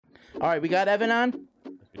All right, we got Evan on?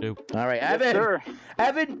 We do. All right, Yes, Evan. sir.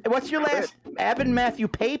 Evan, what's your last? Evan Matthew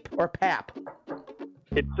Pape or Pap?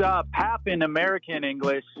 It's Pap in American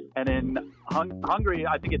English, and in Hungary,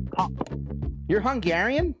 I think it's Pop. You're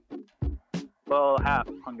Hungarian? Well, half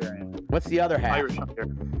Hungarian. What's the other half? Irish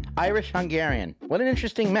Hungarian. Irish Hungarian. What an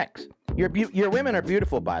interesting mix. Your women are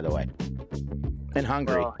beautiful, by the way. In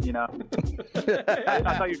Hungary. Well, you know. I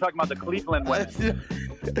thought you were talking about the Cleveland women.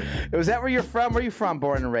 Was that where you're from? Where are you from,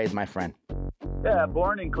 born and raised, my friend? Yeah,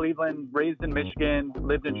 born in Cleveland, raised in Michigan,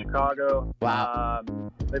 lived in Chicago. Wow.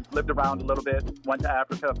 Lived around a little bit, went to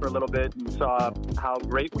Africa for a little bit and saw how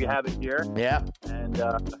great we have it here. Yeah. And,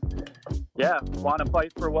 want to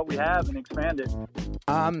fight for what we have and expand it.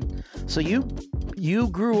 So you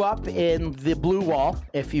grew up in the blue wall,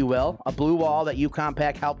 if you will, a blue wall that Yukon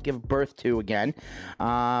Pack helped give birth to again.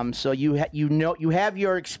 So you have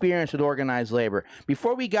your experience with organized labor.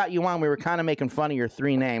 Before we got you on, we were kind of making fun of your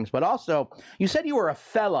three names, but also you said you were a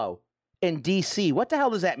fellow in D.C. What the hell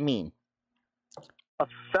does that mean? A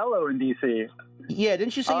fellow in D.C. Yeah,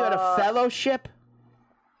 didn't you say you had a fellowship?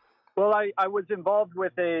 Well, I was involved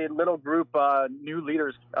with a little group, New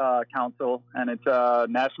Leaders Council, and it's a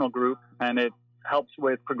national group, and it helps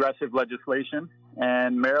with progressive legislation.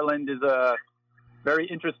 And Maryland is a very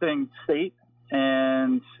interesting state,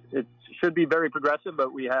 and it should be very progressive,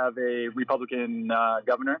 but we have a Republican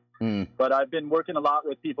governor. But I've been working a lot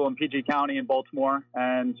with people in PG County and Baltimore,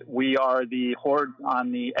 and we are the horde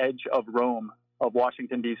on the edge of Rome, of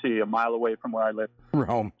Washington, D.C., a mile away from where I live.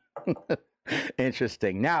 Rome.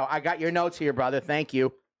 Interesting. Now, I got your notes here, brother. Thank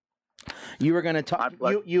you. You were going to talk.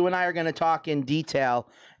 You and I are going to talk in detail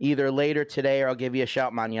either later today or I'll give you a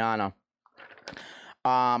shout mañana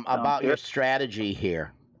about your strategy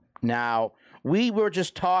here. Now, we were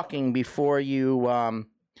just talking before you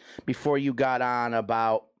got on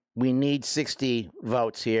about we need 60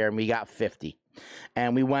 votes here and we got 50.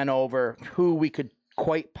 And we went over who we could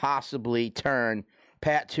quite possibly turn.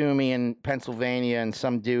 Pat Toomey in Pennsylvania and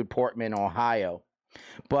some dude Portman, Ohio.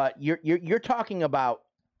 But you're talking about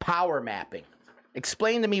power mapping.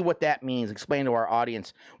 Explain to me what that means. Explain to our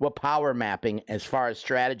audience what power mapping as far as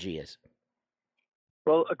strategy is.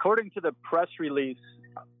 Well, according to the press release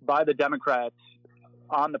by the Democrats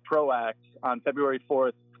on the PRO Act on February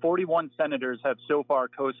 4th, 41 senators have so far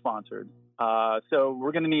co-sponsored. So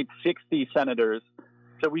we're going to need 60 senators.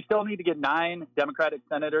 So we still need to get 9 Democratic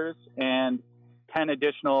senators and 10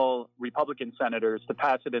 additional Republican senators to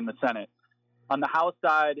pass it in the Senate. On the House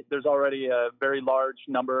side, there's already a very large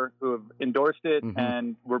number who have endorsed it,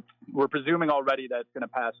 and we're presuming already that it's going to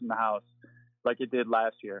pass in the House like it did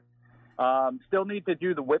last year. Still need to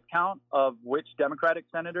do the whip count of which Democratic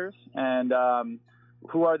senators and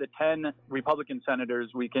who are the 10 Republican senators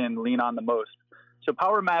we can lean on the most. So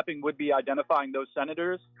power mapping would be identifying those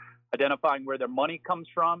senators, identifying where their money comes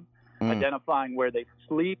from, identifying where they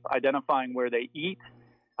sleep, identifying where they eat,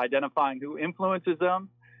 identifying who influences them,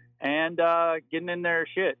 and getting in their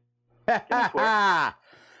shit. I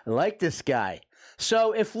like this guy.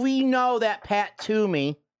 So if we know that Pat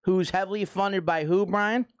Toomey, who's heavily funded by who,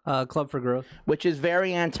 Brian? Club for Growth. Which is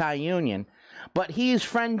very anti-union, but he's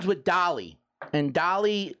friends with Dolly, and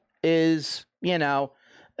Dolly is,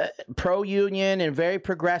 pro-union and very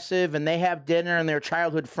progressive, and they have dinner and they're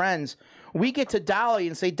childhood friends. We get to Dolly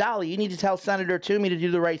and say, Dolly, you need to tell Senator Toomey to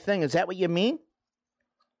do the right thing. Is that what you mean?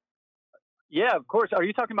 Yeah, of course. Are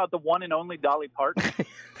you talking about the one and only Dolly Parton?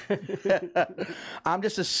 I'm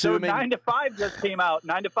just assuming. So 9 to 5 just came out,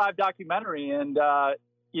 9 to 5 documentary, and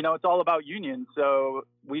it's all about unions. So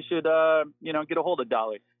we should, get a hold of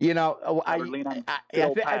Dolly.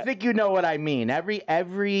 I think you know what I mean.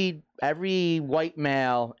 Every white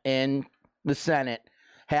male in the Senate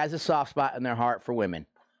has a soft spot in their heart for women.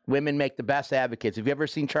 Women make the best advocates. Have you ever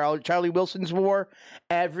seen Charlie Wilson's War?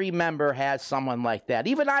 Every member has someone like that.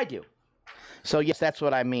 Even I do. So, yes, that's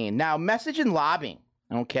what I mean. Now, message and lobbying,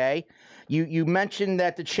 okay? You mentioned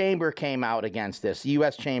that the chamber came out against this, the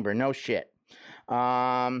U.S. chamber. No shit.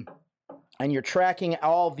 And you're tracking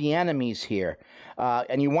all the enemies here.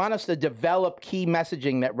 And you want us to develop key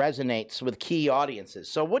messaging that resonates with key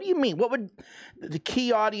audiences. So what do you mean? What would the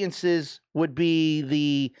key audiences would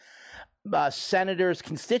be the senator's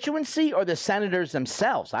constituency or the senators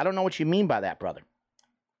themselves? I don't know what you mean by that, brother.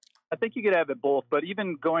 I think you could have it both, but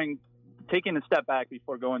even taking a step back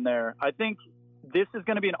before going there, I think this is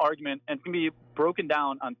going to be an argument and it's going to be broken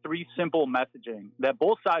down on 3 simple messaging that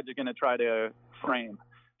both sides are going to try to frame.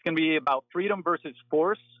 It's going to be about freedom versus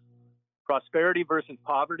force, prosperity versus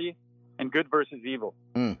poverty, and good versus evil.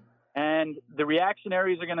 And the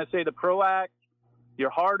reactionaries are going to say the PRO Act,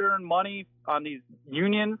 your hard-earned money on these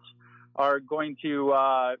unions are going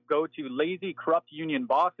to go to lazy, corrupt union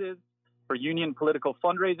bosses, for union political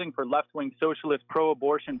fundraising for left-wing socialist,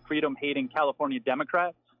 pro-abortion, freedom-hating California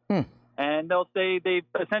Democrats. And they'll say they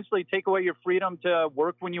essentially take away your freedom to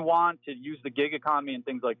work when you want, to use the gig economy and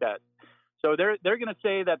things like that. So they're going to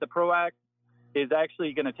say that the PRO Act is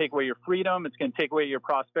actually going to take away your freedom, it's going to take away your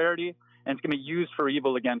prosperity, and it's going to be used for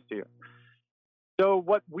evil against you. So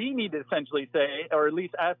what we need to essentially say, or at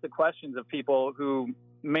least ask the questions of people who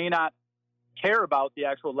may not care about the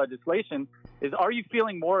actual legislation, is, are you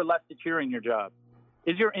feeling more or less secure in your job?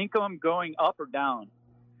 Is your income going up or down?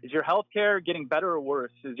 Is your health care getting better or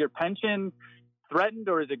worse? Is your pension threatened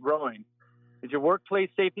or is it growing? Is your workplace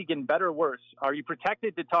safety getting better or worse? Are you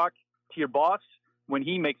protected to talk to your boss when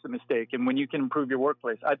he makes a mistake and when you can improve your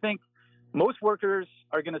workplace? I think most workers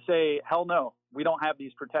are going to say, hell no, we don't have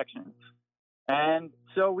these protections. And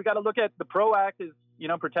so we got to look at the PRO Act as,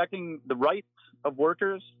 protecting the rights of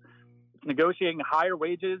workers, negotiating higher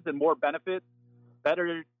wages and more benefits,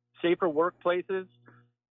 better, safer workplaces.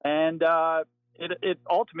 And it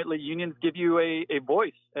ultimately, unions give you a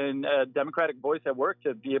voice, and a democratic voice at work,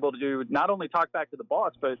 to be able to not only talk back to the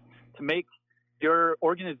boss, but to make your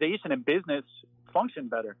organization and business function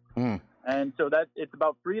better. And so that it's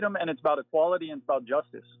about freedom, and it's about equality, and it's about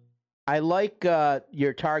justice. I like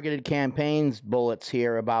your targeted campaigns bullets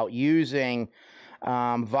here about using,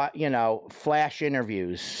 flash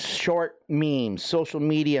interviews, short memes, social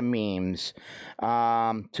media memes,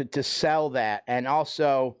 to sell that, and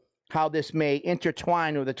also how this may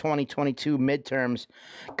intertwine with the 2022 midterms.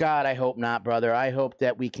 God, I hope not, brother. I hope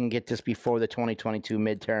that we can get this before the 2022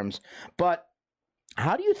 midterms. But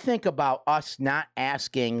how do you think about us not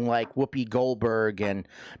asking like Whoopi Goldberg and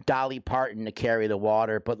Dolly Parton to carry the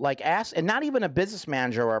water, but like ask, and not even a business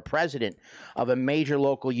manager or a president of a major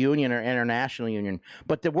local union or international union,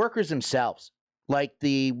 but the workers themselves, like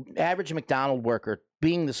the average McDonald's worker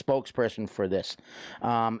being the spokesperson for this,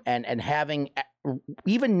 and having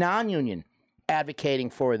even non-union advocating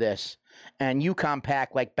for this, and UConn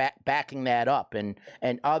like backing that up, and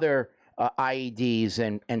other IEDs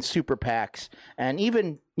and super PACs, and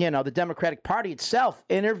even the Democratic Party itself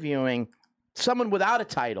interviewing someone without a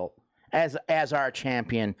title as our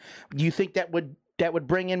champion. Do you think that would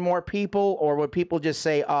bring in more people, or would people just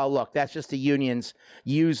say, "Oh, look, that's just the unions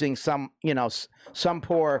using some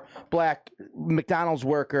poor black McDonald's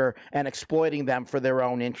worker and exploiting them for their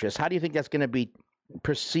own interests"? How do you think that's going to be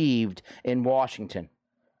perceived in Washington?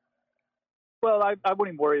 Well, I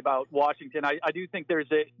wouldn't worry about Washington. I do think there's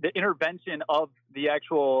the intervention of the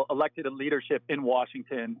actual elected leadership in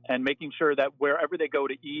Washington, and making sure that wherever they go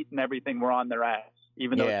to eat and everything, we're on their ass,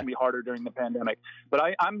 even though it's going to be harder during the pandemic. But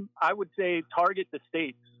I would say target the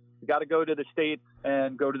states. You got to go to the states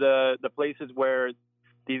and go to the places where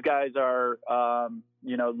these guys are,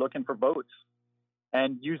 looking for votes,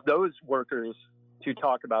 and use those workers to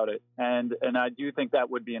talk about it. And I do think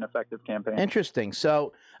that would be an effective campaign. Interesting.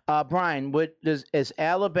 So, Brian, is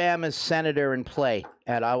Alabama's senator in play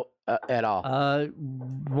at all?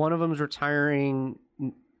 One of them's retiring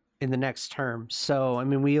in the next term. So, I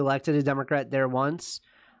mean, we elected a Democrat there once.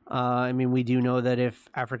 We do know that if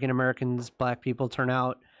African Americans, black people turn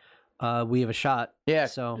out, we have a shot. Yeah.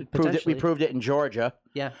 So we proved it in Georgia.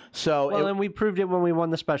 Yeah. So and we proved it when we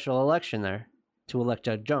won the special election there to elect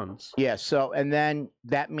Judge Jones. Yeah. So, and then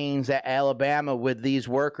that means that Alabama, with these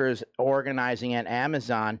workers organizing at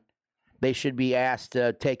Amazon, they should be asked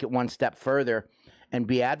to take it one step further and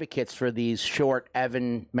be advocates for these short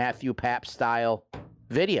Evan Matthew Papp style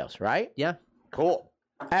videos, right? Yeah. Cool.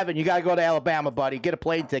 Evan, you got to go to Alabama, buddy. Get a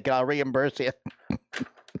plane ticket. I'll reimburse you.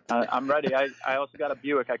 I'm ready. I also got a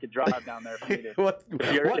Buick. I could drive down there if needed.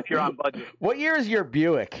 If you're on budget. What year is your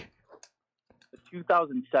Buick?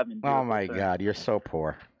 2007. Oh, my God. You're so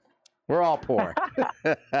poor. We're all poor.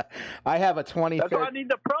 I have a 2013. That's why I need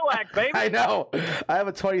the PRO Act, baby. I know. I have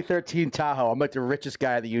a 2013 Tahoe. I'm like the richest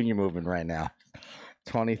guy of the union movement right now.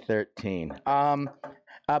 2013.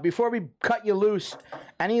 Before we cut you loose,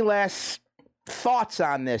 any last thoughts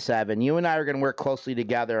on this, Evan? You and I are going to work closely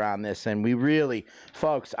together on this, and we really,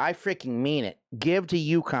 folks, I freaking mean it. Give to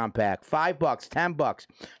UConn PAC $5, $10,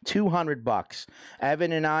 $200.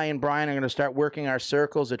 Evan and I and Brian are going to start working our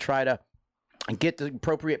circles to try to get the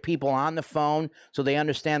appropriate people on the phone so they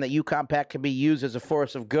understand that UConn PAC can be used as a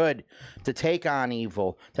force of good to take on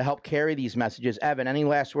evil, to help carry these messages. Evan, any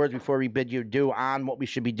last words before we bid you adieu on what we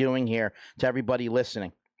should be doing here to everybody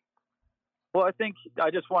listening? Well, I think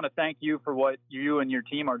I just want to thank you for what you and your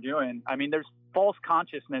team are doing. I mean, there's false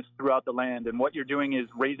consciousness throughout the land, and what you're doing is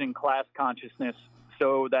raising class consciousness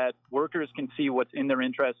so that workers can see what's in their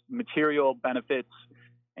interest, material benefits,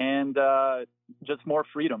 and just more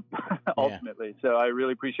freedom, ultimately. So I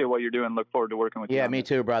really appreciate what you're doing. Look forward to working with you. Yeah, me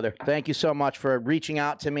too, brother. Thank you so much for reaching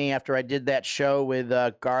out to me after I did that show with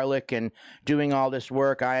Garlic and doing all this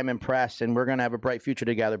work. I am impressed, and we're going to have a bright future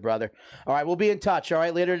together, brother. All right, we'll be in touch, all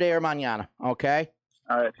right, later today or mañana, okay?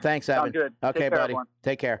 All right. Thanks, Evan. Sounds good. Okay, Take care, buddy. everyone.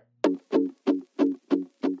 Take care.